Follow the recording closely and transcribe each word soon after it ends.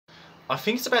I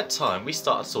think it's about time we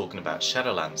started talking about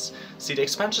Shadowlands. See, the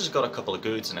expansion's got a couple of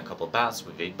goods and a couple of bads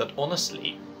with it, but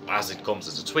honestly, as it comes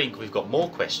as a twink, we've got more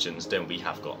questions than we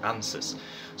have got answers.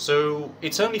 So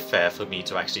it's only fair for me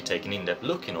to actually take an in-depth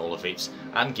look in all of it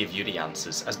and give you the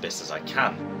answers as best as I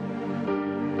can.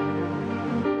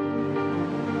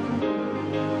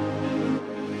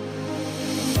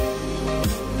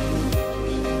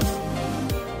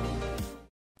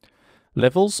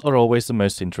 Levels are always the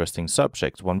most interesting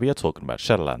subject when we are talking about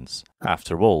Shadowlands.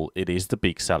 After all, it is the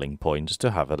big selling point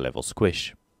to have a level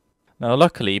squish. Now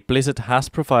luckily, Blizzard has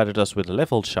provided us with a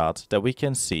level chart that we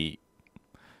can see.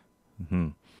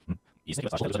 Now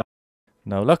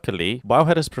luckily,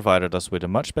 Wowhead has provided us with a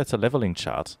much better leveling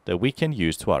chart that we can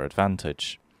use to our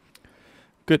advantage.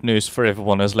 Good news for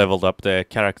everyone who has leveled up their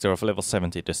character of level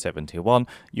 70 to 71,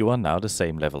 you are now the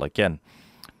same level again.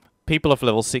 People of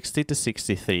level 60 to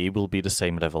 63 will be the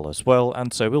same level as well,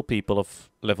 and so will people of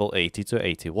level 80 to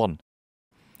 81.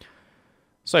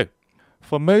 So,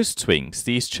 for most twinks,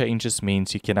 these changes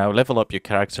means you can now level up your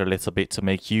character a little bit to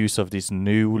make use of this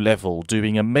new level,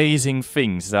 doing amazing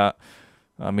things that,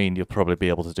 I mean, you'll probably be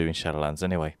able to do in Shadowlands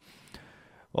anyway.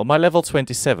 Well, my level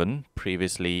 27,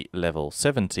 previously level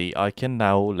 70, I can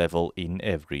now level in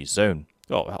every zone.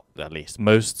 Oh, well, at least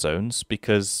most zones,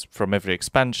 because from every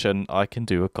expansion I can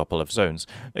do a couple of zones,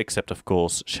 except of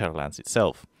course Shadowlands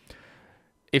itself.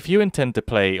 If you intend to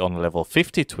play on level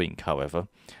 50 twink, however,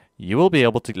 you will be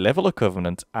able to level a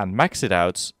Covenant and max it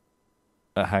out.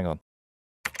 Hang on.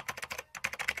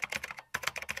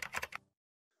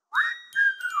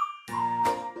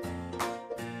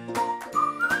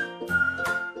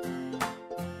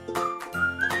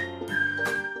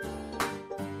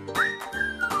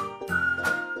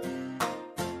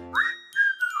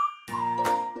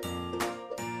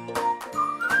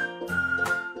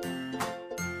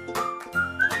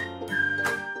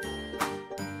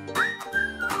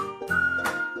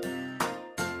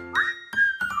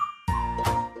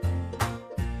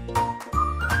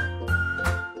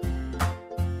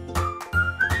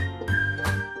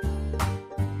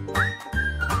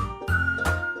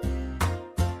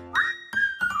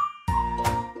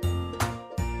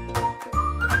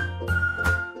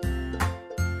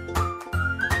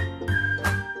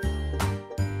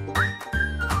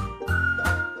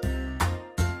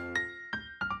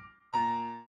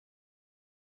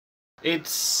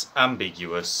 It's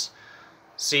ambiguous.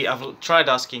 See, I've tried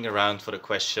asking around for the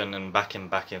question and back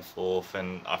and forth,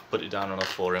 and I've put it down on a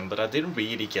forum, but I didn't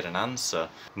really get an answer.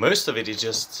 Most of it is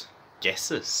just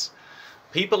guesses.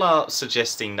 People are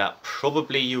suggesting that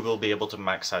probably you will be able to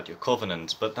max out your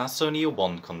Covenant, but that's only a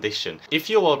one condition. If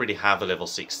you already have a level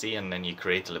 60 and then you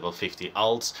create a level 50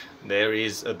 alt, there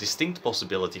is a distinct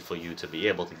possibility for you to be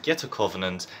able to get a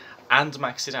Covenant and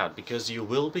max it out, because you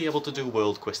will be able to do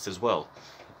World Quest as well.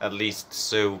 At least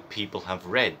so people have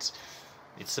read.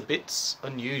 It's a bit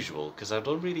unusual because I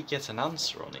don't really get an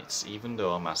answer on it, even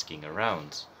though I'm asking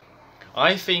around.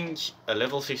 I think a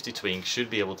level 50 twink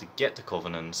should be able to get the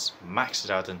Covenants, max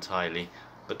it out entirely,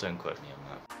 but don't quote me on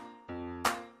that.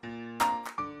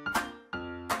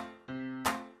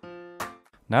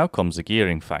 Now comes the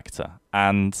gearing factor,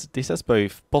 and this has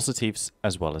both positives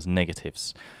as well as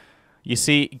negatives. You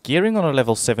see, gearing on a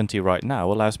level 70 right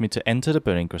now allows me to enter the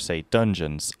Burning Crusade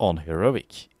dungeons on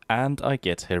Heroic, and I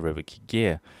get Heroic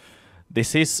gear.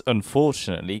 This is,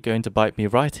 unfortunately, going to bite me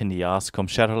right in the ass come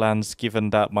Shadowlands,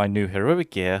 given that my new Heroic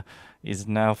gear is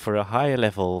now for a higher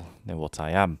level than what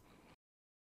I am.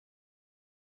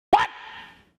 What?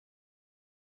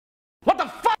 What the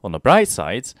fuck? On the bright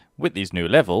side, with these new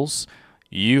levels,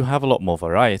 you have a lot more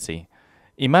variety.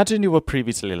 Imagine you were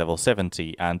previously level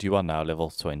 70 and you are now level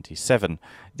 27.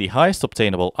 The highest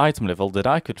obtainable item level that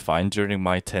I could find during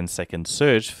my 10-second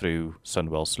search through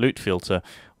Sunwell's loot filter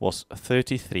was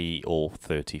 33 or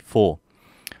 34.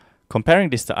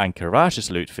 Comparing this to Anchorage's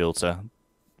loot filter,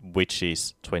 which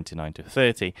is 29 to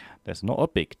 30, there's not a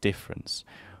big difference.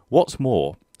 What's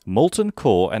more, Molten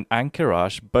Core and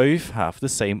Anchorage both have the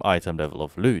same item level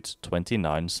of loot,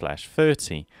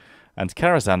 29/30. And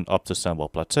Karazhan up to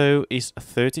Sunwell Plateau is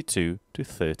 32 to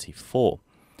 34.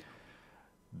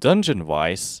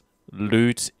 Dungeon-wise,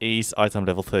 loot is item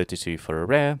level 32 for a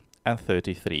rare and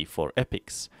 33 for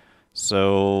epics.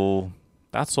 So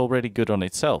that's already good on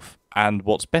itself. And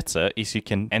what's better is you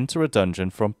can enter a dungeon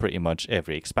from pretty much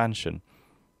every expansion.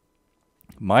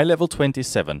 My level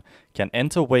 27 can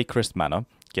enter Waycrest Manor,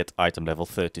 get item level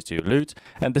 32 loot,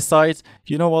 and decide,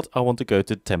 you know what, I want to go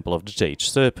to the Temple of the Jade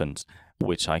Serpent,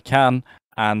 which I can,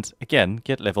 and again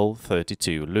get level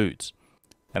 32 loot.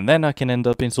 And then I can end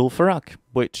up in Zul'Farrak,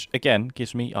 which again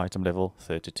gives me item level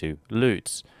 32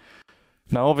 loot.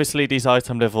 Now obviously this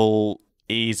item level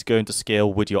is going to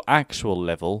scale with your actual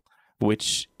level,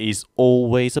 which is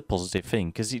always a positive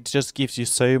thing, because it just gives you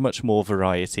so much more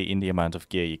variety in the amount of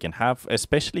gear you can have,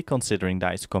 especially considering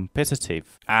that it's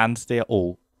competitive and they're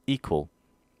all equal.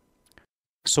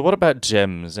 So what about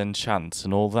gems, enchants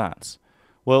and all that?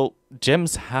 Well,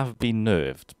 gems have been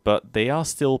nerfed, but they are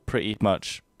still pretty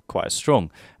much quite strong,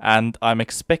 and I'm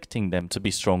expecting them to be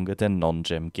stronger than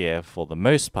non-gem gear for the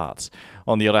most part.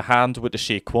 On the other hand, with the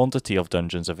sheer quantity of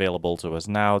dungeons available to us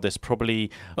now, there's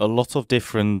probably a lot of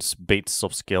different bits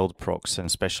of skilled procs and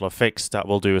special effects that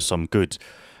will do us some good.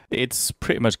 It's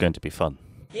pretty much going to be fun.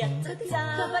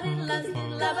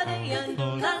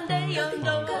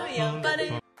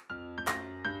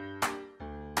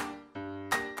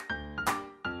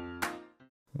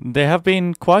 There have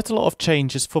been quite a lot of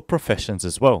changes for professions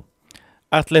as well.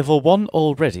 At level 1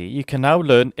 already, you can now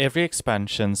learn every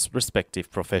expansion's respective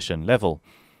profession level,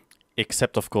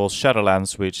 except of course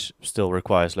Shadowlands, which still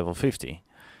requires level 50.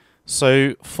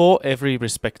 So for every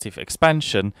respective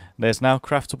expansion, there's now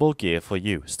craftable gear for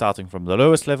you, starting from the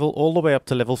lowest level all the way up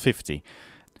to level 50.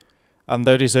 And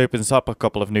though this opens up a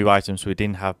couple of new items we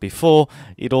didn't have before,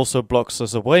 it also blocks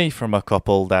us away from a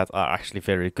couple that are actually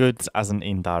very good as an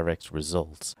indirect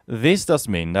result. This does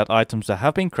mean that items that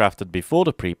have been crafted before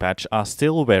the pre-patch are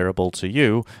still wearable to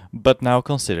you, but now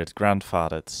considered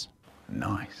grandfathered.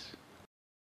 Nice.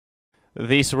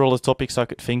 These are all the topics I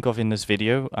could think of in this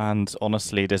video, and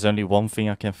honestly there's only one thing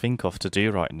I can think of to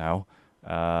do right now,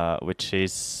 which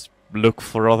is look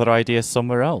for other ideas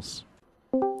somewhere else.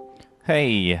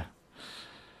 Hey!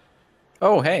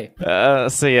 Oh, hey.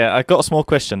 So yeah, I got a small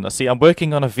question. See, I'm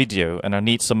working on a video and I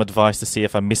need some advice to see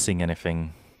if I'm missing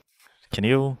anything. Can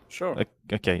you? Sure.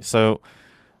 Okay, so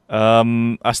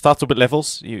I started with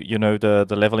levels, you know,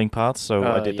 the leveling part, so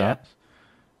I did that.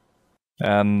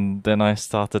 And then I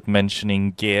started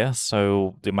mentioning gear,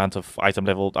 so the amount of item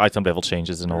level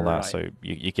changes and all that, so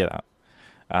you get that.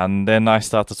 And then I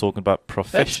started talking about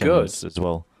professions as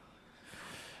well.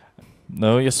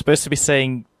 No, you're supposed to be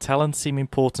saying talents seem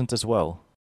important as well.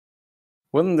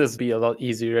 Wouldn't this be a lot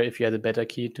easier if you had a better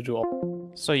key to do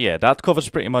all? So yeah, that covers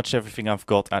pretty much everything I've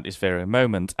got at this very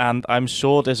moment, and I'm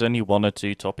sure there's only one or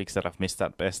two topics that I've missed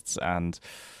at best, and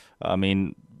I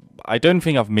mean, I don't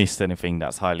think I've missed anything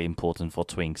that's highly important for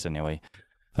Twinks anyway.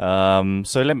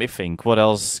 So let me think, what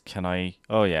else can I...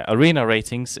 Oh yeah, arena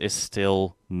ratings is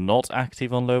still not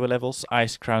active on lower levels.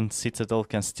 Ice Crown Citadel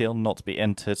can still not be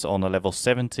entered on a level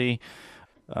 70.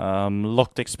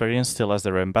 Locked Experience still has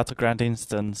their own battleground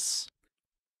instance.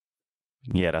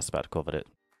 Yeah, that's about covered it.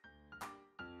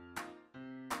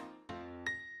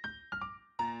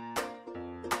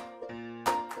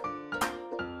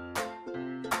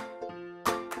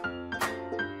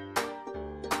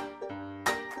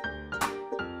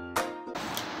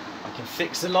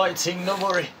 Fix the lighting, don't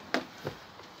worry.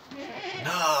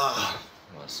 Nah,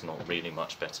 that's not really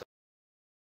much better.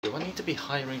 Do I need to be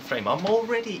higher in frame? I'm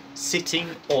already sitting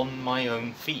on my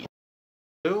own feet.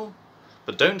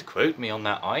 But don't quote me on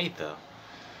that either,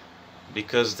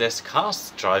 because there's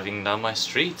cars driving down my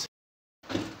street.